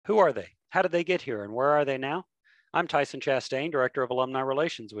Who are they? How did they get here, and where are they now? I'm Tyson Chastain, Director of Alumni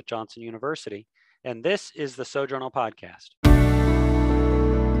Relations with Johnson University, and this is the Sojournal Podcast.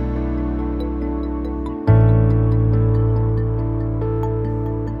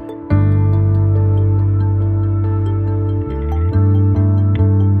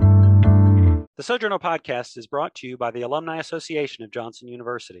 The Sojournal Podcast is brought to you by the Alumni Association of Johnson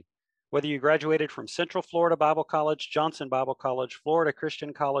University. Whether you graduated from Central Florida Bible College, Johnson Bible College, Florida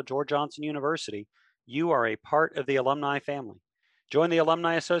Christian College, or Johnson University, you are a part of the alumni family. Join the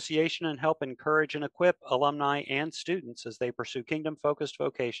Alumni Association and help encourage and equip alumni and students as they pursue kingdom-focused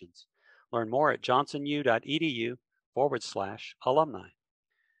vocations. Learn more at johnsonu.edu/alumni.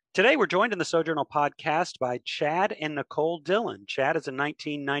 Today, we're joined in the Sojournal Podcast by Chad and Nicole Dillon. Chad is a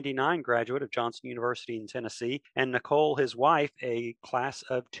 1999 graduate of Johnson University in Tennessee, and Nicole, his wife, a class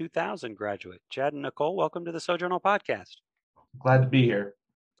of 2000 graduate. Chad and Nicole, welcome to the Sojournal Podcast. Glad to be here.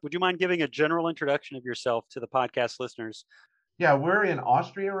 Would you mind giving a general introduction of yourself to the podcast listeners? Yeah, we're in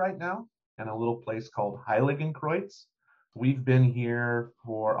Austria right now in a little place called Heiligenkreuz. We've been here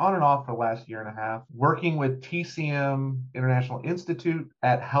for on and off for the last year and a half, working with TCM International Institute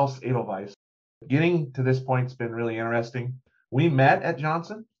at Haus Edelweiss. Getting to this point has been really interesting. We met at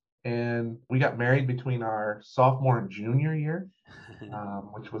Johnson and we got married between our sophomore and junior year,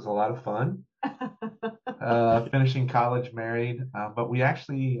 which was a lot of fun. Finishing college married, but we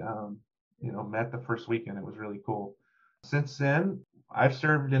actually, met the first weekend. It was really cool. Since then, I've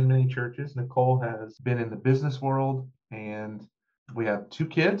served in many churches. Nicole has been in the business world, and we have two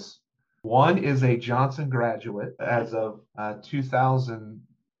kids. One is a Johnson graduate as of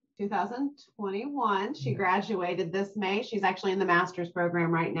 2021. She graduated this May. She's actually in the master's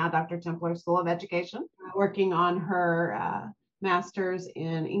program right now, Dr. Templer School of Education, working on her master's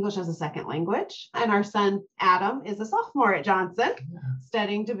in English as a second language. And our son, Adam, is a sophomore at Johnson,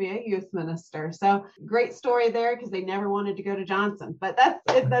 studying to be a youth minister. So great story there because they never wanted to go to Johnson, but that's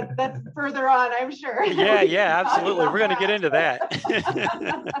further on, I'm sure. Yeah, absolutely. We're going to get into that.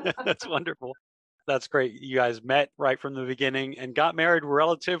 That's wonderful. That's great. You guys met right from the beginning and got married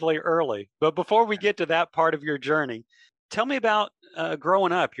relatively early. But before we get to that part of your journey, tell me about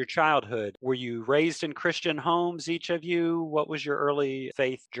growing up, your childhood. Were you raised in Christian homes, each of you? What was your early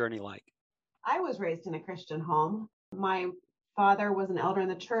faith journey like? I was raised in a Christian home. My father was an elder in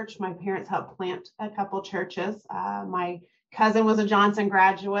the church. My parents helped plant a couple churches. My cousin was a Johnson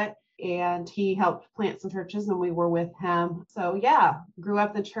graduate, and he helped plant some churches, and we were with him. So yeah, grew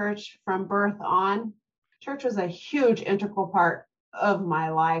up in the church from birth on. Church was a huge integral part of my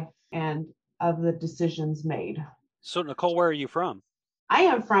life and of the decisions made. So Nicole, where are you from? I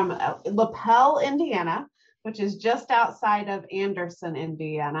am from LaPel, Indiana, which is just outside of Anderson,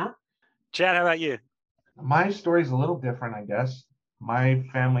 Indiana. Chad, how about you? My story's a little different, I guess. My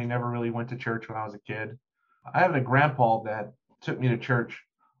family never really went to church when I was a kid. I have a grandpa that took me to church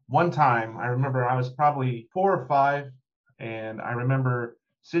one time. I remember I was probably 4 or 5, and I remember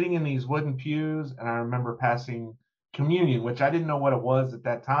sitting in these wooden pews, and I remember passing communion, which I didn't know what it was at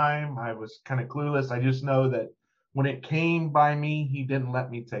that time. I was kind of clueless. I just know that when it came by me, he didn't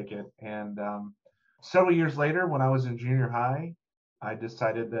let me take it. And several years later, when I was in junior high, I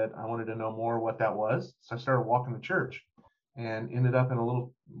decided that I wanted to know more what that was. So I started walking to church and ended up in a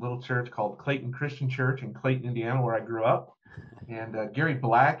little church called Clayton Christian Church in Clayton, Indiana, where I grew up. And Gary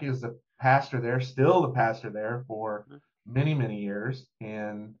Black is the pastor there, still the pastor there for many, many years.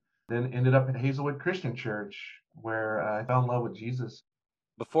 And then ended up at Hazelwood Christian Church, where I fell in love with Jesus.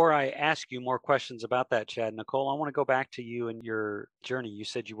 Before I ask you more questions about that, Chad, Nicole, I want to go back to you and your journey. You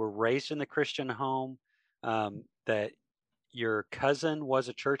said you were raised in the Christian home, that your cousin was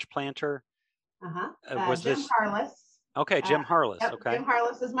a church planter. Was Jim Harless. Okay, Jim Harless. Yep, okay. Jim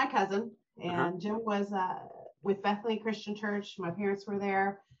Harless is my cousin, and Jim was with Bethany Christian Church. My parents were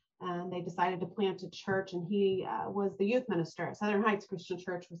there, and they decided to plant a church, and he was the youth minister at Southern Heights Christian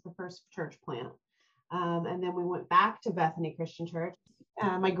Church, was the first church plant. And then we went back to Bethany Christian Church.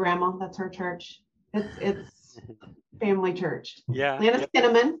 My grandma, that's her church. It's family church. Yeah. Lannis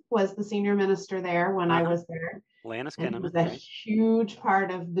Kinnaman was the senior minister there when I was there. Lannis and Kinnaman was a huge part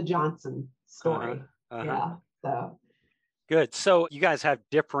of the Johnson story. Yeah. So good. So you guys have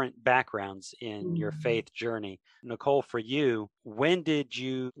different backgrounds in your faith journey. Nicole, for you, when did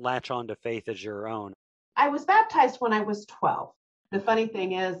you latch on to faith as your own? I was baptized when I was 12. The funny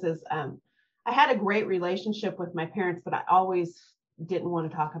thing is I had a great relationship with my parents, but I always didn't want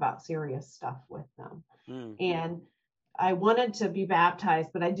to talk about serious stuff with them. And I wanted to be baptized,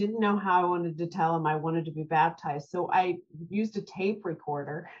 but I didn't know how I wanted to tell him I wanted to be baptized. So I used a tape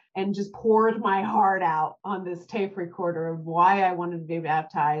recorder and just poured my heart out on this tape recorder of why I wanted to be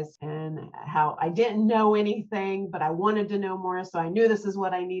baptized and how I didn't know anything, but I wanted to know more. So I knew this is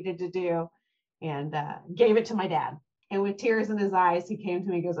what I needed to do, and gave it to my dad. And with tears in his eyes, he came to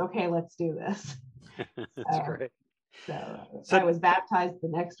me and goes, "Okay, let's do this." That's great. So I was baptized the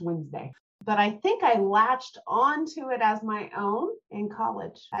next Wednesday. But I think I latched onto it as my own in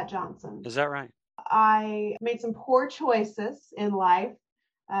college at Johnson. Is that right? I made some poor choices in life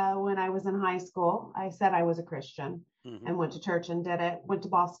when I was in high school. I said I was a Christian and went to church and did it. Went to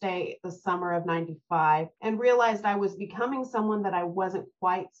Ball State the summer of '95 and realized I was becoming someone that I wasn't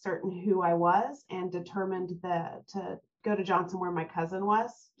quite certain who I was, and determined to go to Johnson where my cousin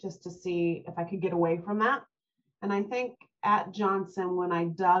was, just to see if I could get away from that. And I think at Johnson, when I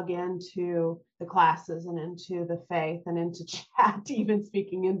dug into the classes and into the faith and into chat, even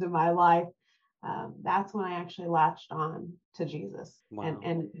speaking into my life, that's when I actually latched on to Jesus. Wow.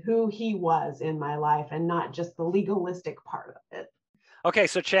 and who he was in my life, and not just the legalistic part of it. Okay,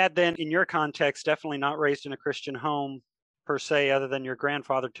 so Chad, then in your context, definitely not raised in a Christian home per se, other than your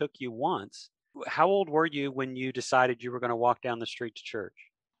grandfather took you once. How old were you when you decided you were going to walk down the street to church?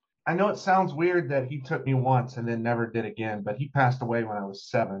 I know it sounds weird that he took me once and then never did again, but he passed away when I was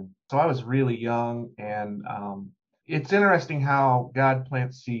 7. So I was really young. And it's interesting how God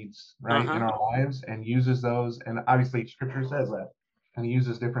plants seeds, right, in our lives and uses those. And obviously, scripture says that. And he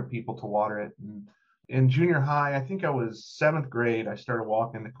uses different people to water it. And in junior high, I think I was 7th grade, I started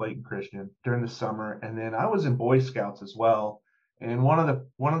walking to Clayton Christian during the summer. And then I was in Boy Scouts as well. And one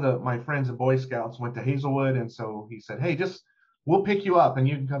of my friends in Boy Scouts went to Hazelwood. And so he said, "Hey, we'll pick you up and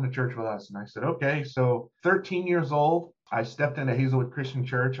you can come to church with us." And I said, "Okay." So 13 years old, I stepped into Hazelwood Christian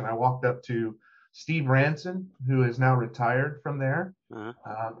Church and I walked up to Steve Ranson, who is now retired from there.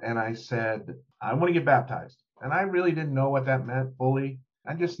 And I said, "I want to get baptized." And I really didn't know what that meant fully.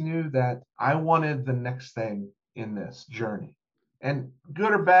 I just knew that I wanted the next thing in this journey. And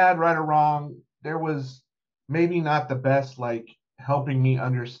good or bad, right or wrong, there was maybe not the best, like helping me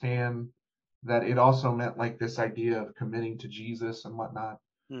understand that it also meant like this idea of committing to Jesus and whatnot.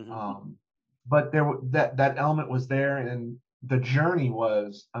 But that element was there, and the journey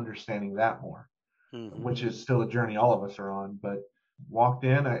was understanding that more, which is still a journey all of us are on. But walked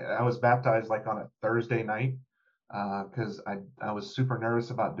in, I was baptized like on a Thursday night because I was super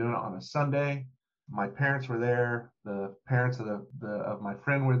nervous about doing it on a Sunday. My parents were there, the parents of my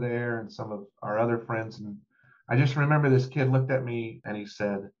friend were there, and some of our other friends. And I just remember this kid looked at me and he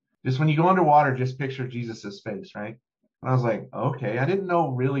said, "Just when you go underwater, just picture Jesus's face," right? And I was like, okay. I didn't know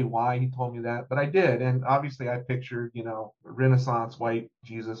really why he told me that, but I did. And obviously I pictured, Renaissance white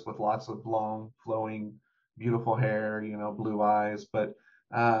Jesus with lots of long, flowing, beautiful hair, blue eyes. But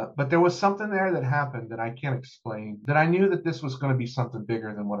there was something there that happened that I can't explain, that I knew that this was going to be something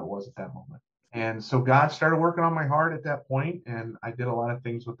bigger than what it was at that moment. And so God started working on my heart at that point, and I did a lot of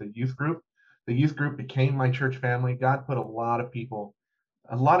things with the youth group. The youth group became my church family. God put a lot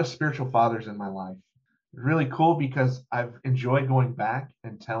of spiritual fathers in my life. Really cool because I've enjoyed going back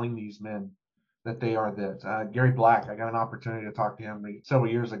and telling these men that they are this. Gary Black, I got an opportunity to talk to him several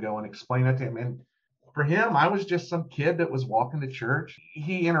years ago and explain that to him. And for him, I was just some kid that was walking to church.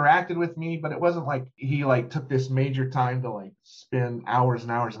 He interacted with me, but it wasn't like he took this major time to spend hours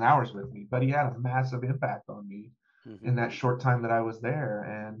and hours and hours with me. But he had a massive impact on me in that short time that I was there.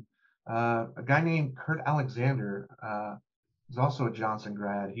 And a guy named Kurt Alexander, was also a Johnson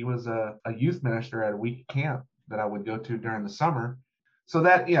grad. He was a youth minister at a week camp that I would go to during the summer. So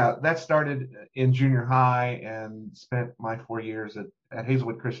that started in junior high, and spent my 4 years at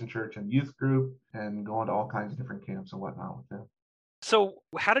Hazelwood Christian Church and youth group, and going to all kinds of different camps and whatnot with them. So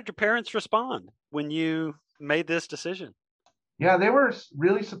how did your parents respond when you made this decision? Yeah, they were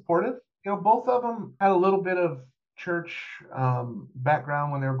really supportive. Both of them had a little bit of church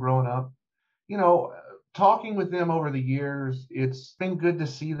background when they were growing up. Talking with them over the years, it's been good to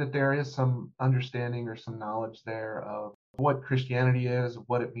see that there is some understanding or some knowledge there of what Christianity is,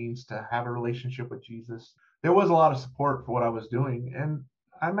 what it means to have a relationship with Jesus. There was a lot of support for what I was doing. And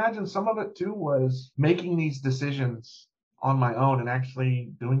I imagine some of it too was making these decisions on my own and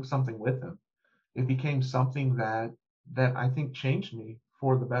actually doing something with them. It became something that I think changed me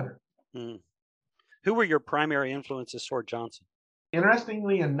for the better. Who were your primary influences toward Johnson?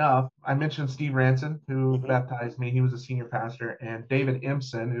 Interestingly enough, I mentioned Steve Ranson, who baptized me. He was a senior pastor, and David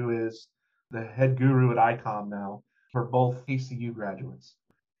Impson, who is the head guru at ICOM now for both KCU graduates.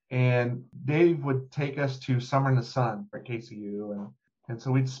 And Dave would take us to Summer in the Sun at KCU, And so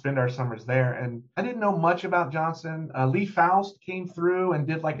we'd spend our summers there. And I didn't know much about Johnson. Lee Faust came through and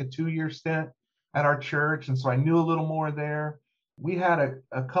did like a 2-year stint at our church. And so I knew a little more there. We had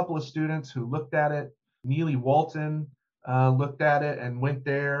a couple of students who looked at it. Neely Walton looked at it and went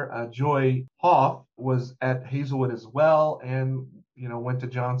there. Joy Hoff was at Hazelwood as well and, went to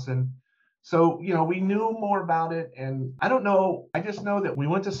Johnson. So, we knew more about it. And I don't know. I just know that we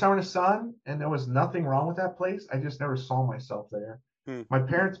went to Summer in the Sun and there was nothing wrong with that place. I just never saw myself there. My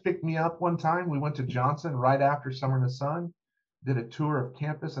parents picked me up one time. We went to Johnson right after Summer in the Sun, did a tour of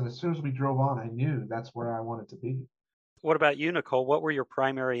campus. And as soon as we drove on, I knew that's where I wanted to be. What about you, Nicole? What were your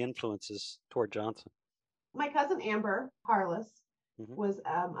primary influences toward Johnson? My cousin Amber Harless was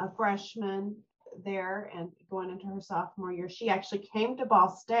a freshman there and going into her sophomore year. She actually came to Ball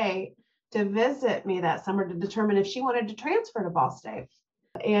State to visit me that summer to determine if she wanted to transfer to Ball State.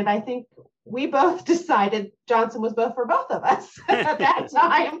 And I think we both decided Johnson was both for both of us at that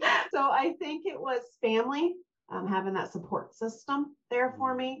time. So I think it was family, having that support system there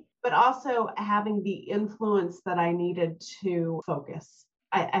for me, but also having the influence that I needed to focus.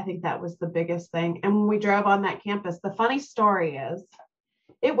 I think that was the biggest thing. And when we drove on that campus, the funny story is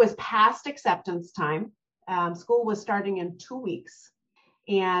it was past acceptance time. School was starting in 2 weeks.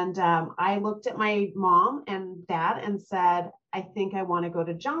 And I looked at my mom and dad and said, I think I want to go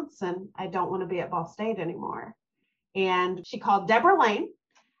to Johnson. I don't want to be at Ball State anymore. And she called Deborah Lane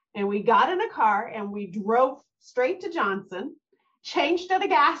and we got in a car and we drove straight to Johnson, changed at a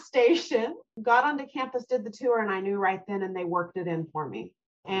gas station, got onto campus, did the tour, and I knew right then and they worked it in for me.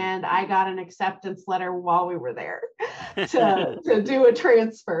 And I got an acceptance letter while we were there to do a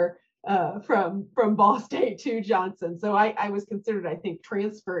transfer from Ball State to Johnson. So I was considered, I think,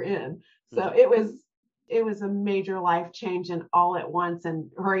 transfer in. So it was a major life change and all at once, and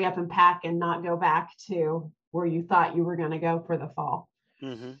hurry up and pack and not go back to where you thought you were going to go for the fall.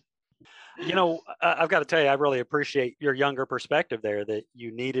 I've got to tell you, I really appreciate your younger perspective there, that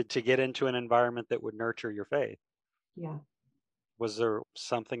you needed to get into an environment that would nurture your faith. Yeah. Was there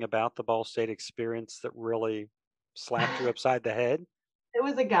something about the Ball State experience that really slapped you upside the head? It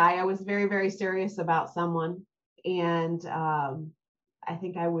was a guy. I was very, very serious about someone. And I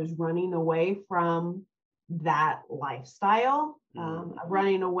think I was running away from that lifestyle,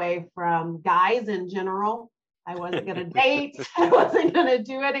 running away from guys in general. I wasn't going to date. I wasn't going to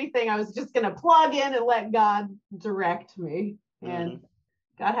do anything. I was just going to plug in and let God direct me. And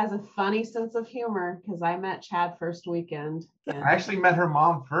God has a funny sense of humor because I met Chad first weekend. And I actually met her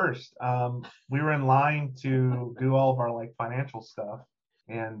mom first. We were in line to do all of our financial stuff.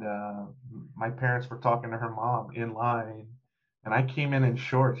 And my parents were talking to her mom in line. And I came in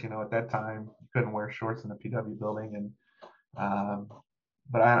shorts. At that time, you couldn't wear shorts in the PW building. And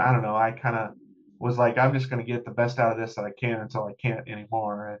but I don't know. I kind of was like, I'm just going to get the best out of this that I can until I can't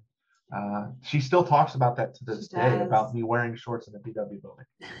anymore. And she still talks about that to this day, about me wearing shorts in the PW building.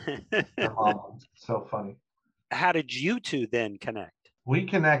 Her mom, so funny. How did you two then connect? We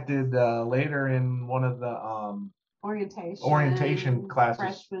connected later in one of the orientation classes.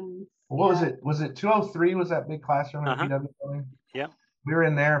 Freshmen. What was it? Was it 203? Was that big classroom in the PW building? Yeah. We were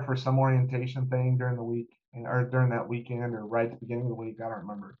in there for some orientation thing during the week, or during that weekend, or right at the beginning of the week. I don't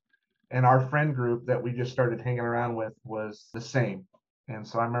remember. And our friend group that we just started hanging around with was the same. And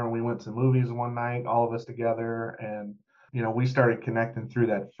so I remember we went to movies one night, all of us together, and we started connecting through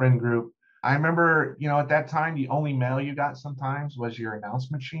that friend group. I remember, at that time, the only mail you got sometimes was your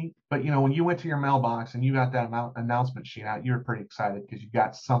announcement sheet. But, when you went to your mailbox and you got that announcement sheet out, you were pretty excited because you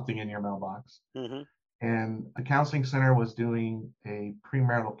got something in your mailbox. And the counseling center was doing a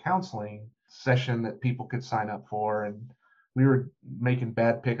premarital counseling session that people could sign up for. And we were making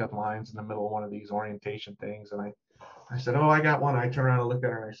bad pickup lines in the middle of one of these orientation things. And I said, oh, I got one. I turned around and looked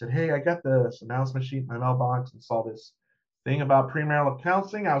at her and I said, hey, I got this announcement sheet in my mailbox and saw this thing about premarital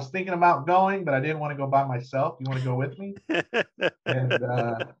counseling. I was thinking about going, but I didn't want to go by myself. You want to go with me? And,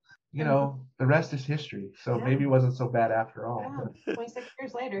 the rest is history. So maybe it wasn't so bad after all. Yeah. 26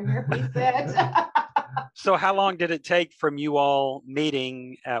 years later, here we sit. So how long did it take from you all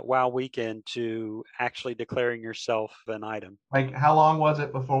meeting at Wow Weekend to actually declaring yourself an item? How long was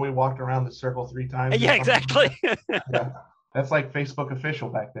it before we walked around the circle 3 times? Yeah, exactly. Yeah. That's like Facebook official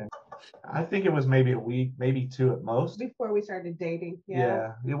back then. I think it was maybe a week, maybe 2 at most. Before we started dating.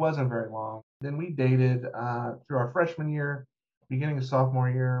 Yeah, it wasn't very long. Then we dated through our freshman year, beginning of sophomore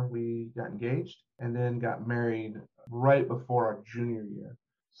year, we got engaged and then got married right before our junior year.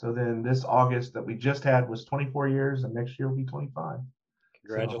 So then this August that we just had was 24 years and next year will be 25.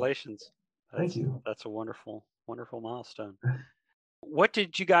 Congratulations. Thank you. That's a wonderful, wonderful milestone. What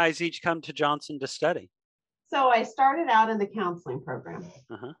did you guys each come to Johnson to study? So I started out in the counseling program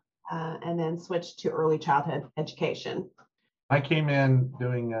Uh-huh. and then switched to early childhood education. I came in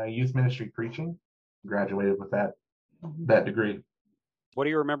doing youth ministry preaching, graduated with that degree. What do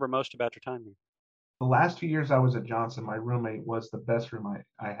you remember most about your time here? The last 2 years I was at Johnson, my roommate was the best room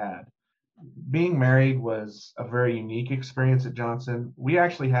I had. Being married was a very unique experience at Johnson. We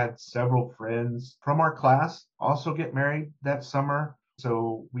actually had several friends from our class also get married that summer.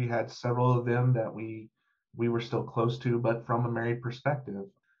 So we had several of them that we were still close to, but from a married perspective.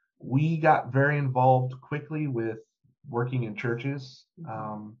 We got very involved quickly with working in churches.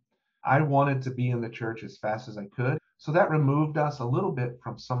 I wanted to be in the church as fast as I could. So that removed us a little bit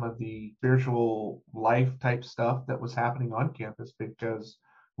from some of the spiritual life type stuff that was happening on campus because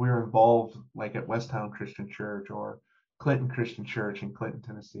we were involved like at Westtown Christian Church or Clinton Christian Church in Clinton,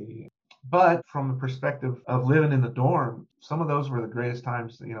 Tennessee. But from the perspective of living in the dorm, some of those were the greatest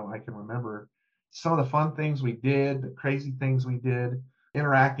times, I can remember. Some of the fun things we did, the crazy things we did,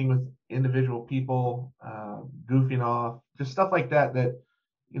 interacting with individual people, goofing off, just stuff like that,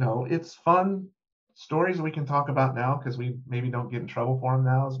 it's fun stories we can talk about now because we maybe don't get in trouble for them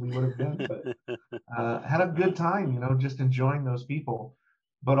now as we would have been, but had a good time, just enjoying those people.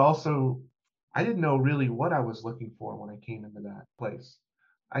 But also, I didn't know really what I was looking for when I came into that place.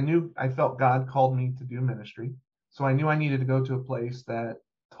 I felt God called me to do ministry. So I knew I needed to go to a place that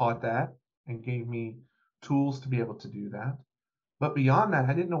taught that and gave me tools to be able to do that. But beyond that,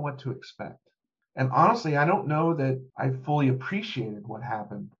 I didn't know what to expect. And honestly, I don't know that I fully appreciated what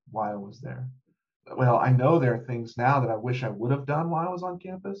happened while I was there. Well, I know there are things now that I wish I would have done while I was on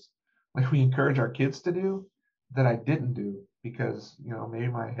campus, like we encourage our kids to do, that I didn't do because, maybe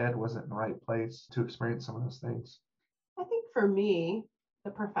my head wasn't in the right place to experience some of those things. I think for me,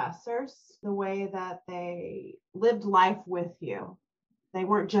 the professors, the way that they lived life with you, they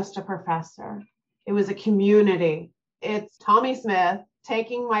weren't just a professor. It was a community. It's Tommy Smith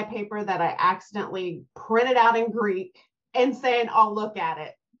taking my paper that I accidentally printed out in Greek and saying, I'll look at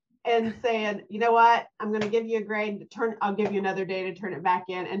it and saying, you know what, I'm going to give you a grade, I'll give you another day to turn it back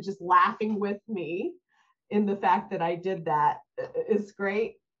in, and just laughing with me in the fact that I did that is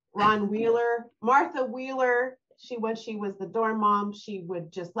great. Ron Wheeler, Martha Wheeler, when she was the dorm mom, she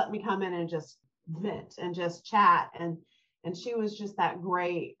would just let me come in and just vent and just chat. And she was just that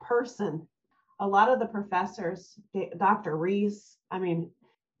great person. A lot of the professors, Dr. Reese,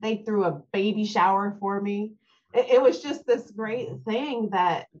 they threw a baby shower for me. It was just this great thing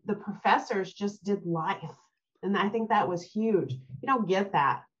that the professors just did life. And I think that was huge. You don't get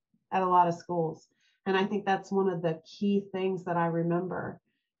that at a lot of schools. And I think that's one of the key things that I remember.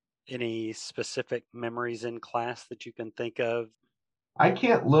 Any specific memories in class that you can think of? I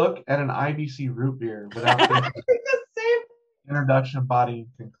can't look at an IBC root beer without thinking introduction of body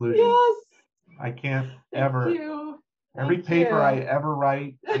and conclusion. Yes. I can't ever. Every paper I ever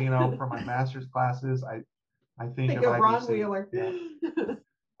write, for my master's classes, I think of IBC. Ron Wheeler. Yeah.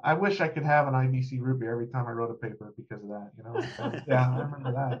 I wish I could have an IBC root beer every time I wrote a paper because of that. So, yeah, I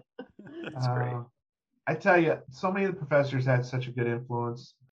remember that. That's great. I tell you, so many of the professors had such a good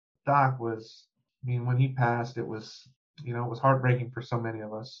influence. Doc was, when he passed, it was heartbreaking for so many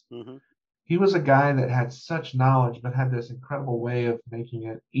of us. Mm-hmm. He was a guy that had such knowledge, but had this incredible way of making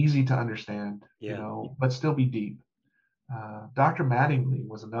it easy to understand, but still be deep. Dr. Mattingly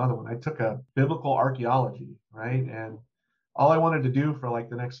was another one. I took a biblical archaeology, right? And all I wanted to do for like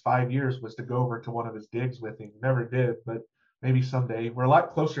the next 5 years was to go over to one of his digs with him. Never did, but maybe someday. We're a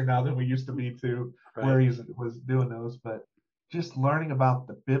lot closer now than we used to be to where he was doing those. But just learning about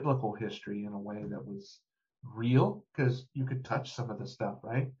the biblical history in a way that was real, because you could touch some of the stuff,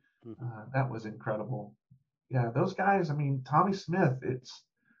 right? Mm-hmm. That was incredible. Yeah, those guys, Tommy Smith,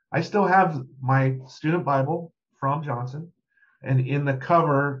 I still have my student Bible from Johnson. And in the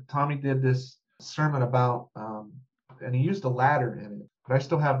cover, Tommy did this sermon about, and he used a ladder in it. But I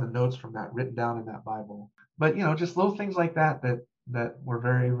still have the notes from that written down in that Bible. But, just little things like that were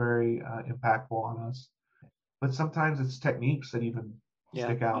very, very impactful on us. But sometimes it's techniques that even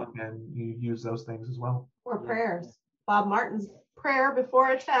stick out, and you use those things as well. Or prayers. Bob Martin's prayer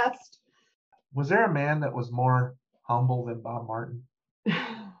before a test. Was there a man that was more humble than Bob Martin?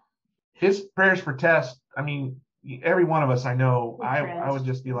 His prayers for tests, every one of us, I know, I would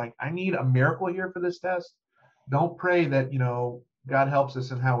just be like, I need a miracle here for this test. Don't pray that, God helps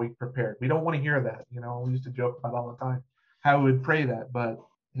us in how we prepared. We don't want to hear that. We used to joke about all the time how we would pray that, but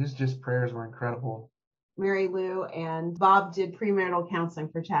his just prayers were incredible. Mary Lou and Bob did premarital counseling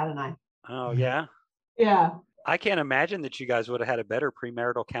for Chad and I. Oh, yeah? Yeah. I can't imagine that you guys would have had a better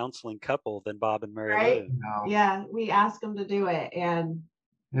premarital counseling couple than Bob and Mary Lou. No. Yeah, we asked them to do it, and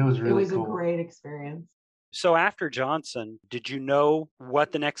it was really cool. A great experience. So after Johnson, did you know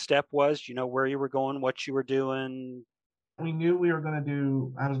what the next step was? Do you know where you were going, what you were doing? We knew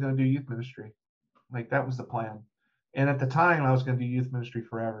I was going to do youth ministry. Like that was the plan. And at the time, I was going to do youth ministry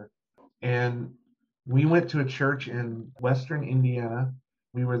forever. And we went to a church in Western Indiana.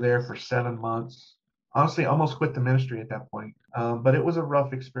 We were there for 7 months. Honestly, almost quit the ministry at that point. But it was a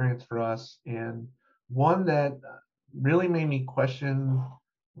rough experience for us, and one that really made me question,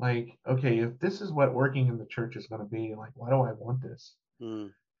 like, okay, if this is what working in the church is going to be, like, why do I want this?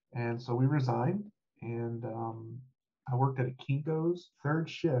 Mm. And so we resigned, and I worked at a Kinko's third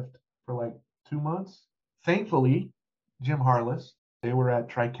shift for like 2 months. Thankfully, Jim Harless, they were at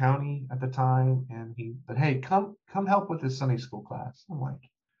Tri-County at the time, and he said, hey, come help with this Sunday school class. I'm like,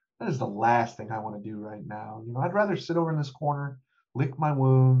 that is the last thing I want to do right now. I'd rather sit over in this corner, lick my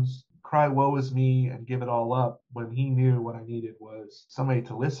wounds, cry woe is me, and give it all up, when he knew what I needed was somebody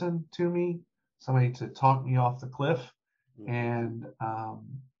to listen to me, somebody to talk me off the cliff. And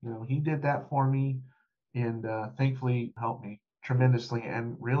he did that for me, and thankfully helped me tremendously,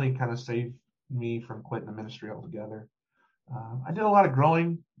 and really kind of saved me from quitting the ministry altogether. I did a lot of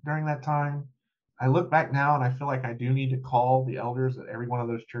growing during that time. I look back now and I feel like I do need to call the elders at every one of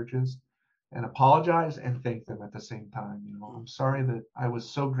those churches and apologize and thank them at the same time. I'm sorry that I was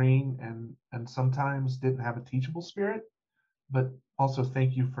so green and sometimes didn't have a teachable spirit, but also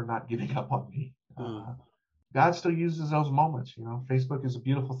thank you for not giving up on me. God still uses those moments. Facebook is a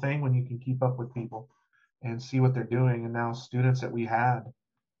beautiful thing when you can keep up with people and see what they're doing. And now students that we had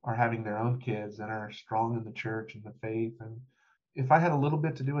are having their own kids and are strong in the church and the faith. And if I had a little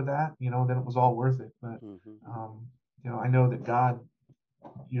bit to do with that, then it was all worth it. But, I know that God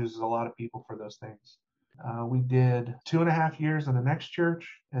uses a lot of people for those things. We did 2.5 years in the next church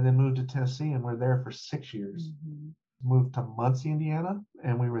and then moved to Tennessee, and we're there for 6 years. Moved to Muncie, Indiana,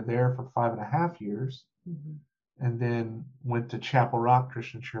 and we were there for 5.5 years. And then went to Chapel Rock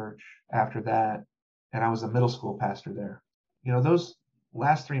Christian Church after that, and I was a middle school pastor there. Those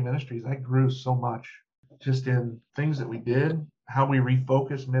last 3 ministries, I grew so much just in things that we did, how we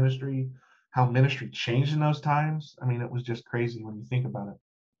refocused ministry, how ministry changed in those times. I mean, it was just crazy when you think about it.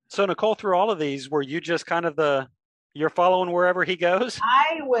 So Nicole, through all of these, were you just kind of you're following wherever he goes?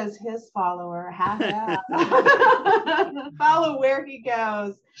 I was his follower. Follow where he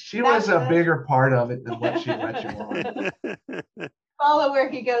goes. She was a bigger part of it than what she let you on. Follow where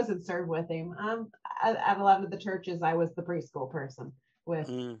he goes and serve with him. At a lot of the churches, I was the preschool person with,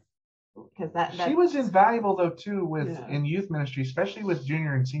 because that she was invaluable though too in youth ministry, especially with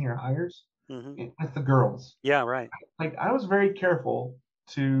junior and senior hires with the girls. Yeah, right. Like I was very careful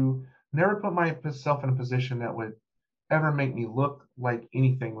to never put myself in a position that would ever make me look like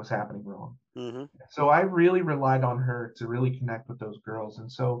anything was happening wrong. So I really relied on her to really connect with those girls. And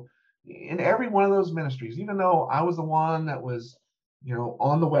so in every one of those ministries, even though I was the one that was,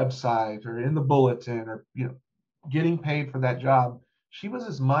 on the website or in the bulletin or, getting paid for that job, she was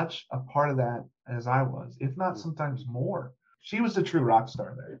as much a part of that as I was, if not sometimes more. She was the true rock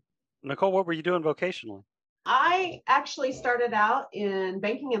star there. Nicole, what were you doing vocationally? I actually started out in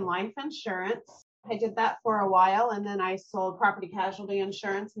banking and life insurance. I did that for a while, and then I sold property casualty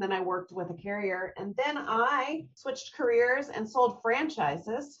insurance, and then I worked with a carrier. And then I switched careers and sold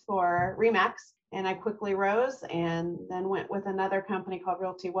franchises for RE/MAX, and I quickly rose and then went with another company called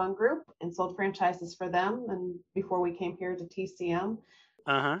Realty One Group and sold franchises for them, and before we came here to TCM.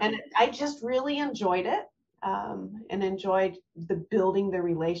 And I just really enjoyed it, and enjoyed building the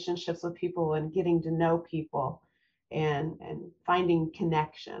relationships with people and getting to know people and finding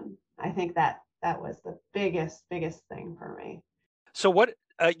connection. I think that was the biggest thing for me. So what,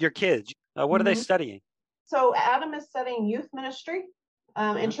 your kids, what are they studying? So Adam is studying youth ministry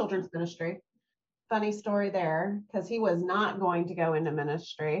and children's ministry. Funny story there, because he was not going to go into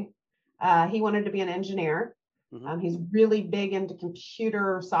ministry. He wanted to be an engineer. He's really big into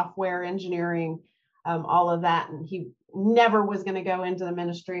computer software engineering, all of that. And he never was going to go into the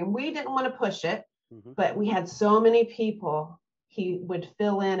ministry. And we didn't want to push it, but we had so many people. He would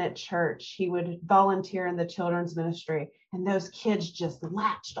fill in at church. He would volunteer in the children's ministry. And those kids just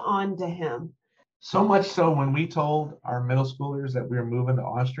latched on to him. So much so when we told our middle schoolers that we were moving to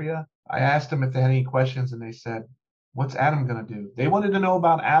Austria, I asked them if they had any questions, and they said, what's Adam going to do? They wanted to know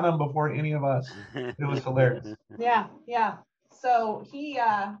about Adam before any of us. It was hilarious. Yeah. So he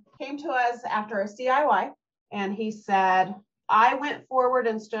came to us after a CIY, and he said, I went forward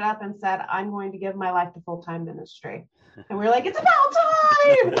and stood up and said, I'm going to give my life to full-time ministry. And we're like, it's about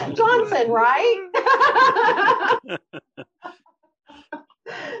time, Johnson, right?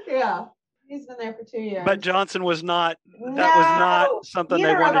 Yeah, he's been there for 2 years. But Johnson was not, that was not something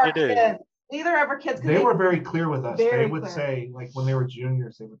they wanted to do. neither of our kids. They were very clear with us. Very They would clear. say, like when they were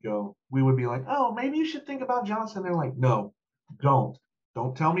juniors, they would go, we would be like, oh, maybe you should think about Johnson. They're like, no, don't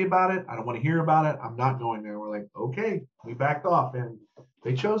tell me about it. I don't want to hear about it. I'm not going there. We're like, okay, we backed off, and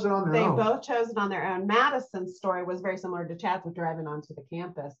they chose it on their own. They both chose it on their own. Madison's story was very similar to Chad's with driving onto the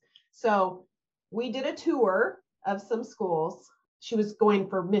campus. So we did a tour of some schools. She was going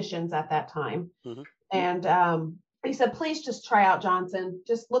for missions at that time. Mhm. And he said, please just try out Johnson.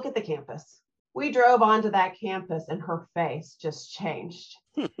 Just look at the campus. We drove onto that campus and her face just changed.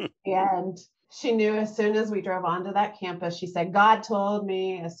 And she knew as soon as we drove onto that campus, she said, God told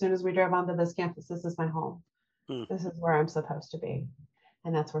me as soon as we drove onto this campus, this is my home. This is where I'm supposed to be.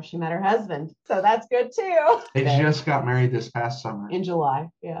 And that's where she met her husband. So that's good too. They just got married this past summer. In July.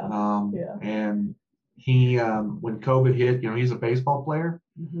 Yeah. And he, when COVID hit, he's a baseball player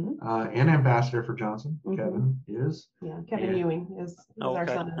and ambassador for Johnson. Kevin is. Yeah, Kevin Ewing is our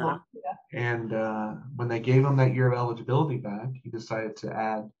son-in-law. Yeah. And when they gave him that year of eligibility back, he decided to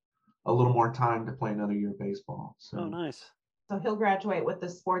add a little more time to play another year of baseball. So. Oh, nice. So he'll graduate with the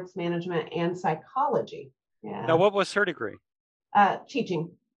sports management and psychology. Yeah. Now, what was her degree? Teaching.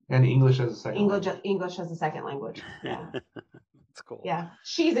 And English as a second language. English as a second language. Yeah. That's cool. Yeah.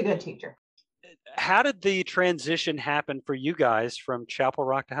 She's a good teacher. How did the transition happen for you guys from Chapel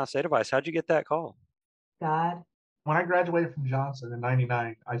Rock to House Edelweiss? How'd you get that call? God. When I graduated from Johnson in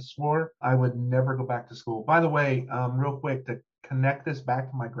 '99, I swore I would never go back to school. By the way, real quick, to connect this back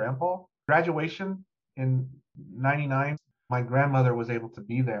to my grandpa, graduation in '99, my grandmother was able to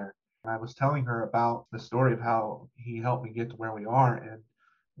be there. I was telling her about the story of how he helped me get to where we are.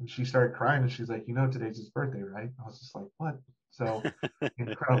 And she started crying and she's like, today's his birthday, right? I was just like, what? So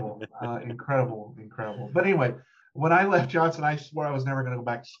incredible. But anyway, when I left Johnson, I swore I was never going to go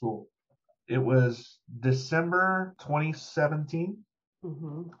back to school. It was December 2017.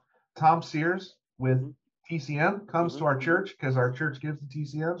 Tom Sears with TCM comes to our church because our church gives the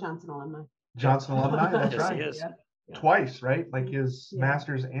TCM. Johnson alumni, that's Yes, right. he is. Yeah. Twice, right? Like his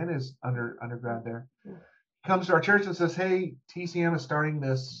master's and his undergrad there. Comes to our church and says, hey, TCM is starting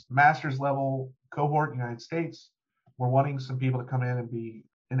this master's level cohort in the United States. We're wanting some people to come in and be,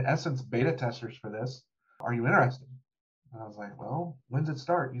 in essence, beta testers for this. Are you interested? And I was like, well, when's it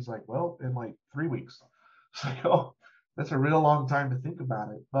start? He's like, well, in like 3 weeks. It's like, oh, that's a real long time to think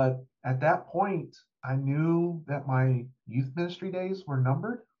about it. But at that point, I knew that my youth ministry days were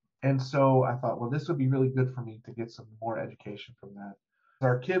numbered. And so I thought, well, this would be really good for me to get some more education from that.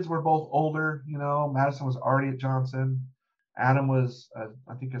 Our kids were both older, Madison was already at Johnson. Adam was,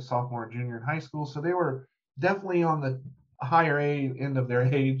 I think, a sophomore or junior in high school. So they were definitely on the higher end of their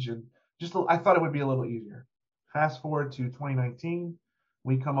age. And I thought it would be a little easier. Fast forward to 2019,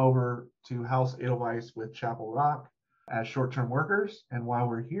 we come over to House Edelweiss with Chapel Rock as short-term workers. And while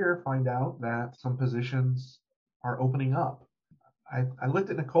we're here, find out that some positions are opening up. I looked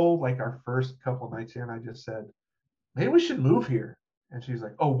at Nicole like our first couple of nights here and I just said, maybe we should move here. And she's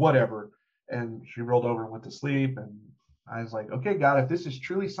like, oh, whatever. And she rolled over and went to sleep. And I was like, okay, God, if this is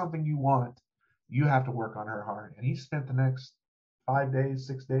truly something you want, you have to work on her heart. And he spent the next 5 days,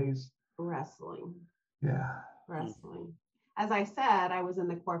 6 days. Wrestling. Yeah. Wrestling. As I said, I was in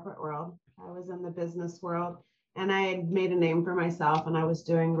the corporate world. I was in the business world. And I had made a name for myself and I was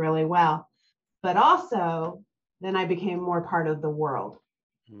doing really well. But also, then I became more part of the world.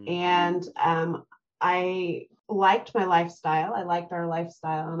 And I liked my lifestyle. I liked our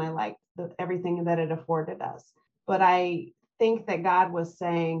lifestyle and I liked everything that it afforded us. But I think that God was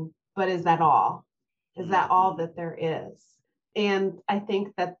saying, but is that all? Is that all that there is? And I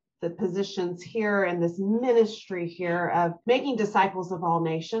think that the positions here and this ministry here of making disciples of all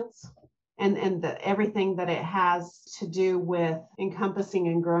nations and everything that it has to do with encompassing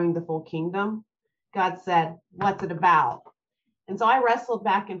and growing the full kingdom, God said, what's it about? And so I wrestled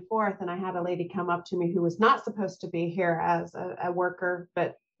back and forth, and I had a lady come up to me who was not supposed to be here as a worker,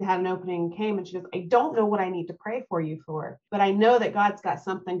 but had an opening and came, and she goes, I don't know what I need to pray for you for, but I know that God's got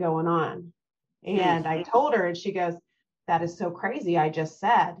something going on. And I told her, and she goes, that is so crazy. I just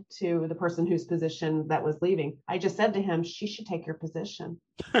said to the person whose position that was leaving, I just said to him, she should take your position.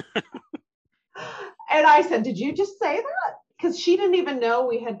 And I said, did you just say that? Because she didn't even know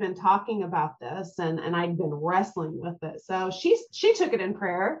we had been talking about this and I'd been wrestling with it. So she took it in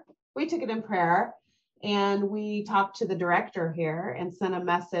prayer. We took it in prayer and we talked to the director here and sent a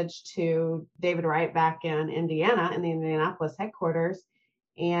message to David Wright back in Indiana, in the Indianapolis headquarters.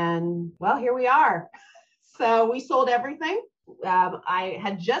 And well, here we are. So we sold everything. I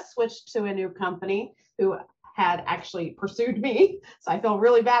had just switched to a new company who had actually pursued me. So I feel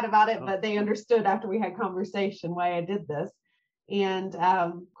really bad about it, but they understood after we had conversation why I did this. and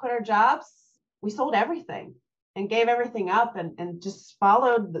quit our jobs. We sold everything and gave everything up and just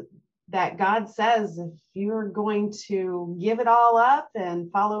followed that God says, if you're going to give it all up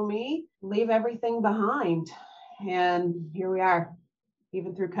and follow me, leave everything behind. And here we are,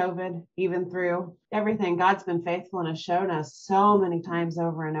 even through COVID, even through everything. God's been faithful and has shown us so many times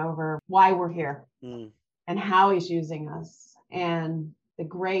over and over why we're here and how he's using us and the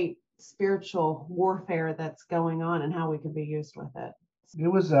great spiritual warfare that's going on and how we can be used with it. It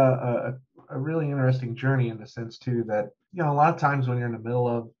was a really interesting journey in the sense too that, you know, a lot of times when you're in the middle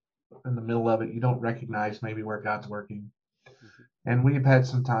of it, you don't recognize maybe where God's working. And we've had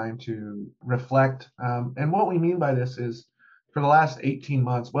some time to reflect. And what we mean by this is for the last 18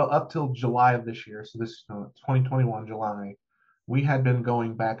 months, well, up till July of this year, so this is 2021 July, we had been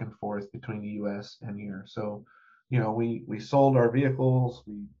going back and forth between the U.S. and here. So, you know, we sold our vehicles.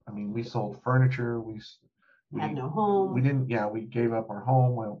 We sold furniture. We had no home. We gave up our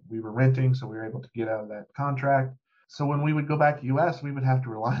home. Well, we were renting, so we were able to get out of that contract. So when we would go back to US, we would have to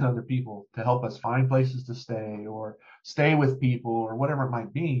rely on other people to help us find places to stay or stay with people or whatever it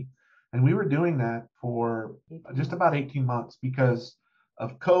might be. And we were doing that for just about 18 months because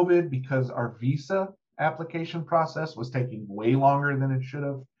of COVID, because our visa application process was taking way longer than it should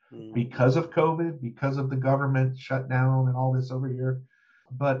have because of COVID, because of the government shutdown and all this over here.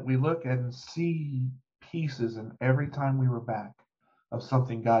 But we look and see pieces, and every time we were back of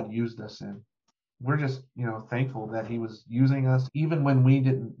something God used us in. We're just, you know, thankful that he was using us even when we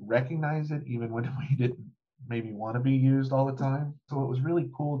didn't recognize it, even when we didn't maybe want to be used all the time. So it was really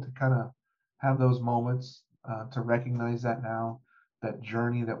cool to kind of have those moments to recognize that now, that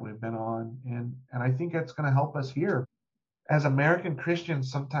journey that we've been on. And I think that's going to help us here. As American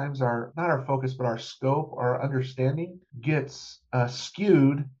Christians, sometimes not our focus, but our scope, our understanding gets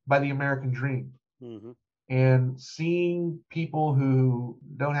skewed by the American dream. And seeing people who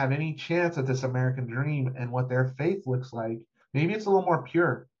don't have any chance at this American dream and what their faith looks like, maybe it's a little more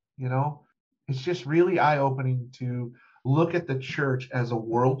pure, you know? It's just really eye-opening to look at the church as a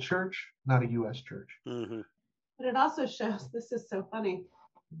world church, not a U.S. church. But it also shows, this is so funny,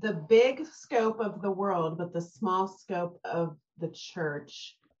 the big scope of the world, but the small scope of the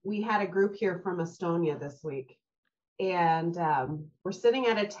church. We had a group here from Estonia this week. And we're sitting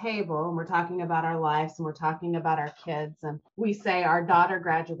at a table and we're talking about our lives and we're talking about our kids. And we say our daughter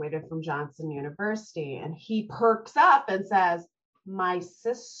graduated from Johnson University. And he perks up and says, my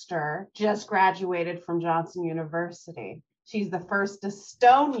sister just graduated from Johnson University. She's the first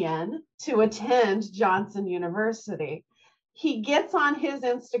Estonian to attend Johnson University. He gets on his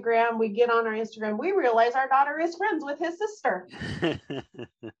Instagram. We get on our Instagram. We realize our daughter is friends with his sister.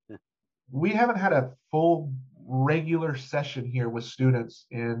 We haven't had a full regular session here with students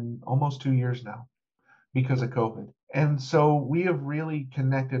in almost 2 years now because of COVID. And so we have really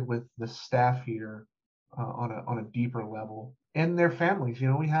connected with the staff here on a deeper level and their families. You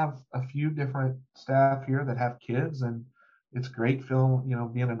know, we have a few different staff here that have kids, and it's great feeling, you know,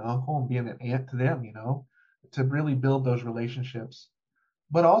 being an uncle and being an aunt to them, you know, to really build those relationships,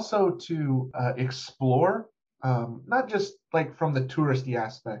 but also to explore, not just like from the touristy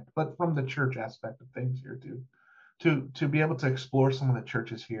aspect, but from the church aspect of things here too. To be able to explore some of the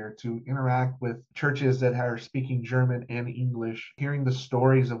churches here, to interact with churches that are speaking German and English, hearing the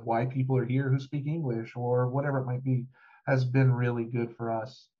stories of why people are here who speak English or whatever it might be, has been really good for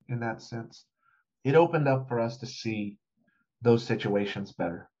us in that sense. It opened up for us to see those situations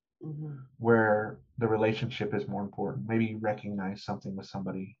better, where the relationship is more important. Maybe you recognize something with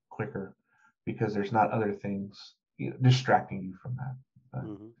somebody quicker because there's not other things distracting you from that.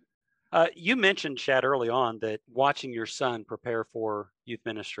 You mentioned, Chad, early on that watching your son prepare for youth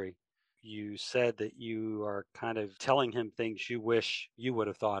ministry, you said that you are kind of telling him things you wish you would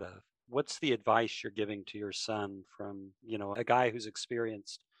have thought of. What's the advice you're giving to your son from, you know, a guy who's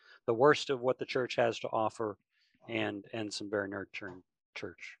experienced the worst of what the church has to offer and some very nurturing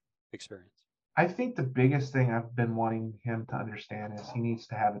church experience? I think the biggest thing I've been wanting him to understand is he needs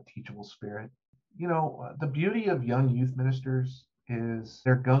to have a teachable spirit. You know, the beauty of young youth ministers is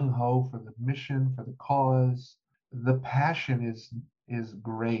they're gung-ho for the mission, for the cause. The passion is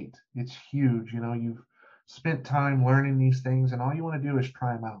great. It's huge. You know, you've spent time learning these things and all you want to do is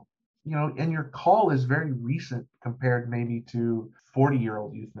try them out. You know, and your call is very recent compared maybe to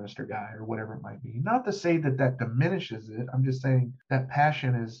 40-year-old youth minister guy or whatever it might be. Not to say that that diminishes it. I'm just saying that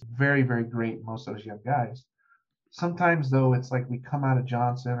passion is very, very great in most of those young guys. Sometimes, though, it's like we come out of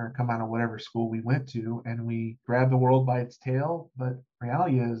Johnson or come out of whatever school we went to and we grab the world by its tail. But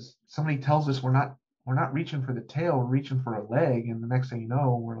reality is somebody tells us we're not reaching for the tail, we're reaching for a leg. And the next thing you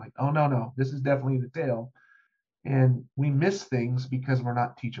know, we're like, oh, no, this is definitely the tail. And we miss things because we're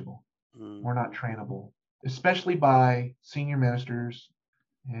not teachable. We're not trainable, especially by senior ministers.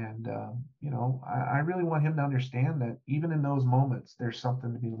 And, I really want him to understand that even in those moments, there's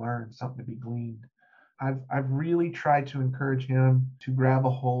something to be learned, something to be gleaned. I've really tried to encourage him to grab a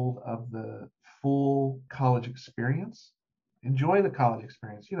hold of the full college experience, enjoy the college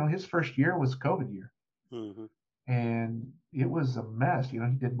experience. His first year was COVID year, Mm-hmm. and it was a mess. He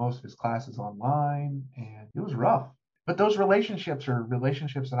did most of his classes online, and it was rough. But those relationships are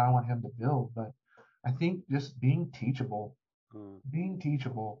relationships that I want him to build. But I think just being teachable.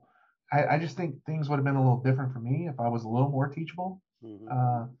 I just think things would have been a little different for me if I was a little more teachable.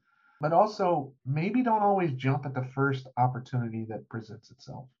 Mm-hmm. But also, maybe don't always jump at the first opportunity that presents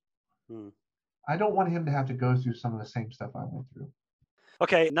itself. Mm. I don't want him to have to go through some of the same stuff I went through.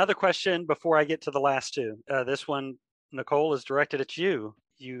 Okay, another question before I get to the last two. This one, Nicole, is directed at you.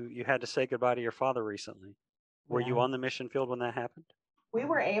 You had to say goodbye to your father recently. Were you Yeah. on the mission field when that happened? We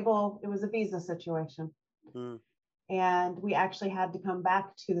were able, it was a visa situation. Mm. And we actually had to come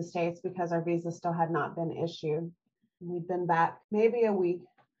back to the States because our visa still had not been issued. We'd been back maybe a week.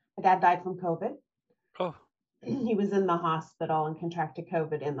 My dad died from COVID. Oh, He was in the hospital and contracted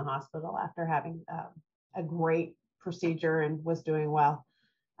COVID in the hospital after having a great procedure and was doing well.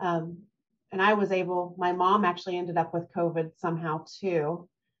 And I was able, my mom actually ended up with COVID somehow too,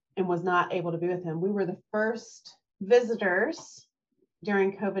 and was not able to be with him. We were the first visitors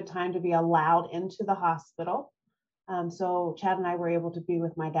during COVID time to be allowed into the hospital. So Chad and I were able to be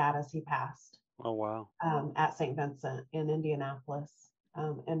with my dad as he passed oh wow. at St. Vincent in Indianapolis,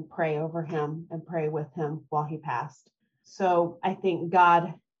 and pray over him and pray with him while he passed. So I think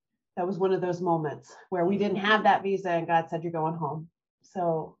God, that was one of those moments where we didn't have that visa and God said, you're going home.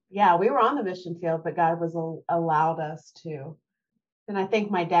 So yeah, we were on the mission field, but God was allowed us to. And I think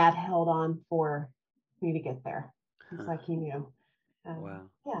my dad held on for me to get there. It's like he knew. Wow.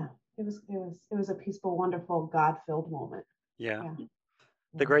 Yeah, it was a peaceful, wonderful, God-filled moment. Yeah. Yeah.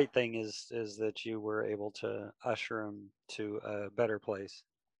 The great thing is that you were able to usher him to a better place.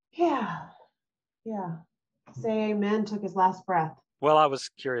 Yeah. Yeah. Say amen, took his last breath. Well, I was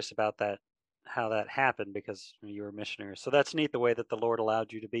curious about that, how that happened, because you were a missionary. So that's neat, the way that the Lord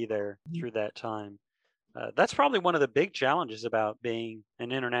allowed you to be there through that time. That's probably one of the big challenges about being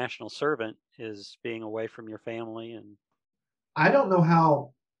an international servant, is being away from your family. And I don't know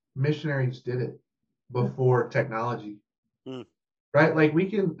how missionaries did it before technology, right? Like we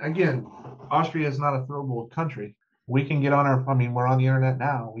can, again, Austria is not a third world country. We can get on we're on the internet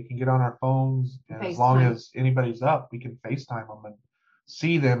now. We can get on our phones, and as long as anybody's up, we can FaceTime them and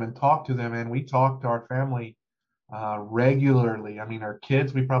see them and talk to them. And we talk to our family regularly. Our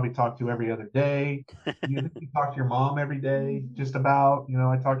kids, we probably talk to every other day. You talk to your mom every day, just about.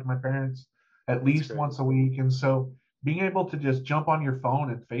 I talk to my parents at least once a week. And so being able to just jump on your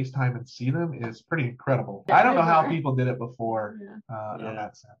phone and FaceTime and see them is pretty incredible. I don't know how people did it before in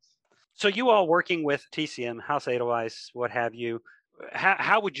that sense. So you all working with TCM, House Edelweiss, what have you,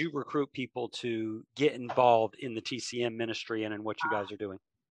 how would you recruit people to get involved in the TCM ministry and in what you guys are doing?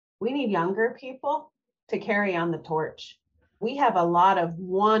 We need younger people to carry on the torch. We have a lot of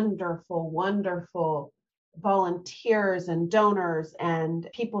wonderful, wonderful volunteers and donors and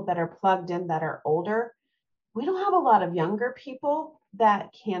people that are plugged in that are older. We don't have a lot of younger people that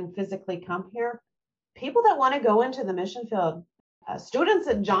can physically come here. People that want to go into the mission field, students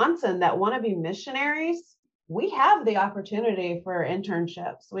at Johnson that want to be missionaries, we have the opportunity for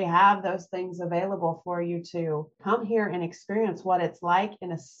internships. We have those things available for you to come here and experience what it's like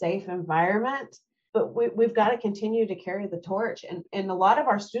in a safe environment. But we've got to continue to carry the torch. And a lot of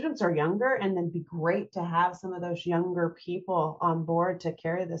our students are younger, and then be great to have some of those younger people on board to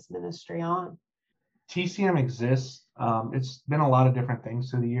carry this ministry on. TCM exists. It's been a lot of different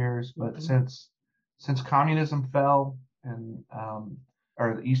things through the years, but since communism fell and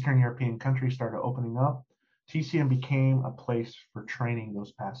or the Eastern European countries started opening up, TCM became a place for training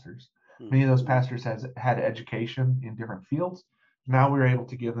those pastors. Many of those pastors had education in different fields. Now we're able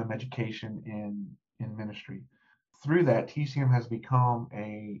to give them education in ministry. Through that, TCM has become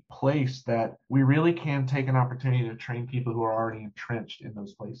a place that we really can take an opportunity to train people who are already entrenched in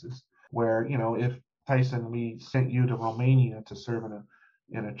those places. Where, if Tyson, we sent you to Romania to serve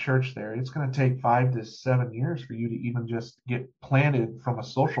in a church there, it's going to take 5 to 7 years for you to even just get planted from a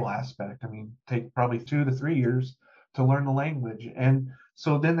social aspect. Take probably 2 to 3 years to learn the language. And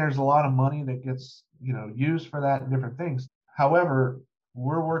so then there's a lot of money that gets, used for that and different things. However,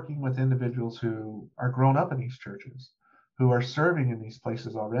 we're working with individuals who are grown up in these churches, who are serving in these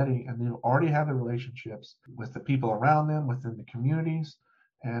places already, and they already have the relationships with the people around them, within the communities.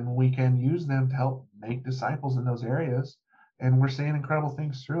 and we can use them to help make disciples in those areas. And we're seeing incredible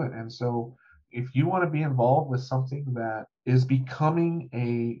things through it. And so if you want to be involved with something that is becoming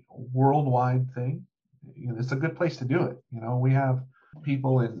a worldwide thing, it's a good place to do it. We have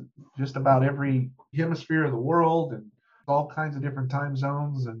people in just about every hemisphere of the world and all kinds of different time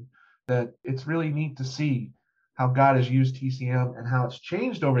zones, and that it's really neat to see how God has used TCM and how it's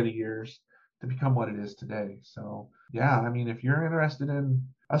changed over the years to become what it is today. So yeah, I mean, if you're interested in,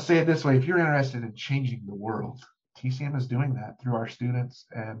 I'll say it this way, if you're interested in changing the world, TCM is doing that through our students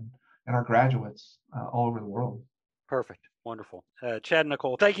and our graduates all over the world. Perfect. Wonderful. Chad and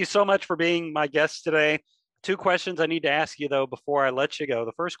Nicole, thank you so much for being my guests today. 2 questions I need to ask you, though, before I let you go.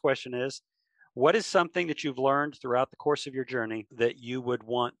 The first question is, what is something that you've learned throughout the course of your journey that you would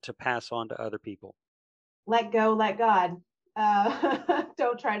want to pass on to other people? Let go, let God.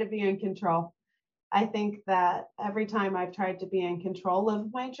 Don't try to be in control. I think that every time I've tried to be in control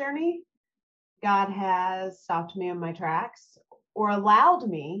of my journey, God has stopped me in my tracks or allowed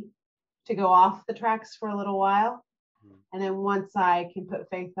me to go off the tracks for a little while. And then once I can put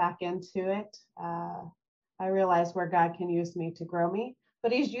faith back into it, I realize where God can use me to grow me.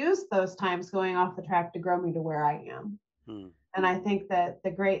 But he's used those times going off the track to grow me to where I am. And I think that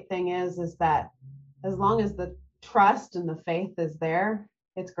the great thing is that as long as the trust and the faith is there,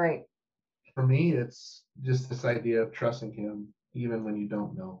 it's great. For me, it's just this idea of trusting him even when you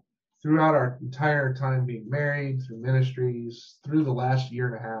don't know. Throughout our entire time being married, through ministries, through the last year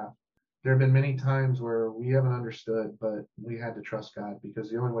and a half, there have been many times where we haven't understood, but we had to trust God because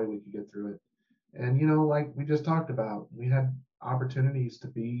the only way we could get through it. And, like we just talked about, we had opportunities to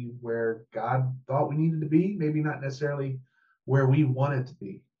be where God thought we needed to be, maybe not necessarily where we wanted to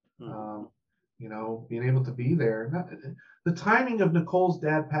be. Being able to be there. The timing of Nicole's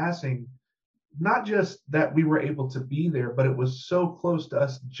dad passing, not just that we were able to be there, but it was so close to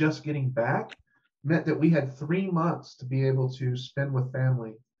us just getting back, meant that we had 3 months to be able to spend with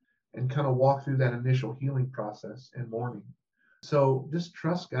family and kind of walk through that initial healing process and mourning. So just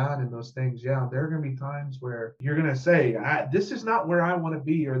trust God in those things. Yeah, there are going to be times where you're going to say, this is not where I want to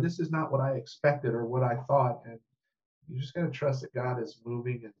be, or this is not what I expected or what I thought. And you just got to trust that God is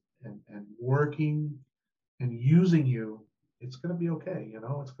moving and working and using you. It's going to be okay.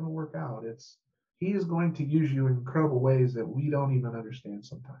 It's going to work out. He is going to use you in incredible ways that we don't even understand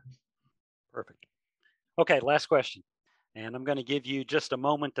sometimes. Perfect. Okay, last question. And I'm going to give you just a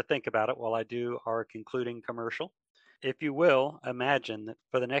moment to think about it while I do our concluding commercial. If you will, imagine that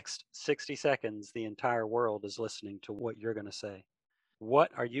for the next 60 seconds, the entire world is listening to what you're going to say.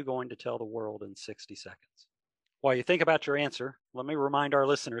 What are you going to tell the world in 60 seconds? While you think about your answer, let me remind our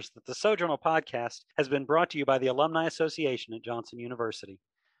listeners that the Sojourner Podcast has been brought to you by the Alumni Association at Johnson University.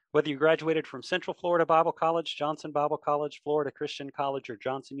 Whether you graduated from Central Florida Bible College, Johnson Bible College, Florida Christian College, or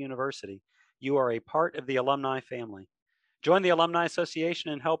Johnson University, you are a part of the alumni family. Join the Alumni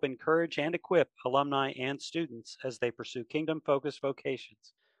Association and help encourage and equip alumni and students as they pursue kingdom-focused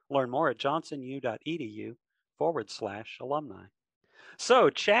vocations. Learn more at johnsonu.edu/alumni. So,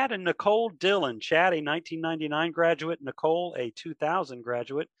 Chad and Nicole Dillon. Chad, a 1999 graduate, Nicole, a 2000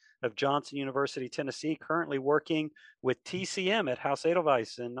 graduate of Johnson University, Tennessee, currently working with TCM at Haus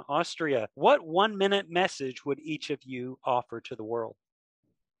Edelweiss in Austria. What 1-minute message would each of you offer to the world?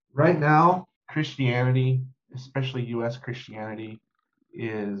 Right now, Christianity, especially U.S. Christianity,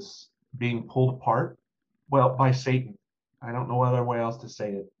 is being pulled apart, by Satan. I don't know other way else to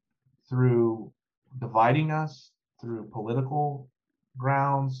say it. Through dividing us, through political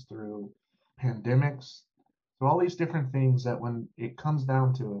grounds, through pandemics, through all these different things that when it comes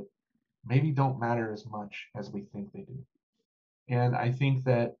down to it, maybe don't matter as much as we think they do. And I think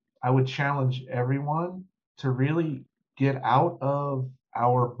that I would challenge everyone to really get out of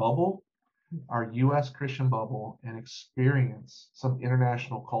our bubble, our U.S. Christian bubble, and experience some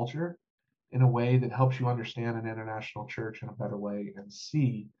international culture in a way that helps you understand an international church in a better way and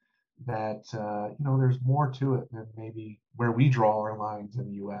see that, there's more to it than maybe where we draw our lines in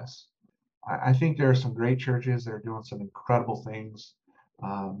the U.S. I think there are some great churches that are doing some incredible things.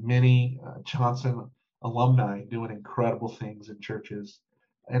 Many Johnson alumni doing incredible things in churches.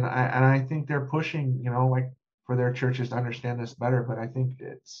 And I think they're pushing, for their churches to understand this better. But I think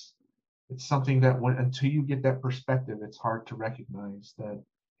it's something that until you get that perspective, it's hard to recognize that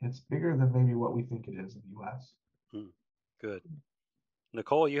it's bigger than maybe what we think it is in the U.S. Good.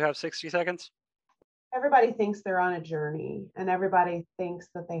 Nicole, you have 60 seconds. Everybody thinks they're on a journey and everybody thinks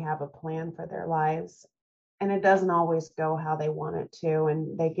that they have a plan for their lives. And it doesn't always go how they want it to.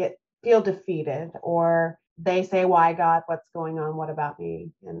 And they feel defeated, or they say, why God, what's going on? What about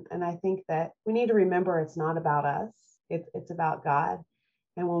me? And I think that we need to remember it's not about us. It's about God.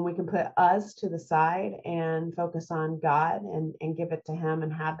 And when we can put us to the side and focus on God and give it to Him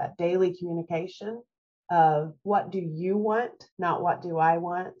and have that daily communication of what do you want, not what do I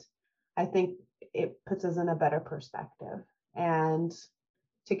want, I think it puts us in a better perspective. And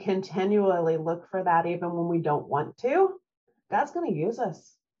to continually look for that even when we don't want to, God's going to use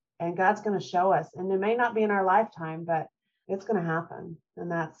us and God's going to show us. And it may not be in our lifetime, but it's going to happen. And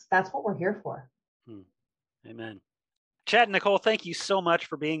that's what we're here for. Amen. Chad and Nicole, thank you so much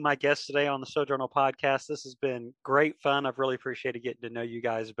for being my guest today on the Sojourner Podcast. This has been great fun. I've really appreciated getting to know you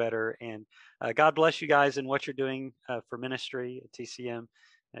guys better. And God bless you guys in what you're doing for ministry at TCM.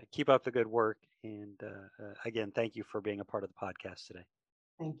 Keep up the good work. And again, thank you for being a part of the podcast today.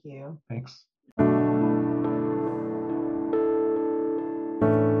 Thank you. Thanks.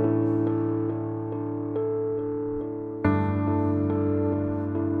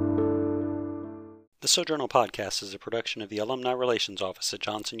 The Sojourner Podcast is a production of the Alumni Relations Office at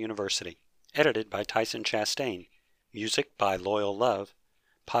Johnson University. Edited by Tyson Chastain. Music by Loyal Love.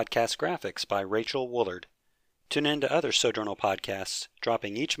 Podcast graphics by Rachel Woolard. Tune in to other Sojourner podcasts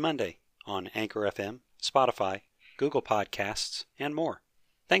dropping each Monday on Anchor FM, Spotify, Google Podcasts, and more.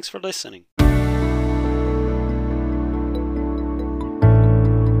 Thanks for listening.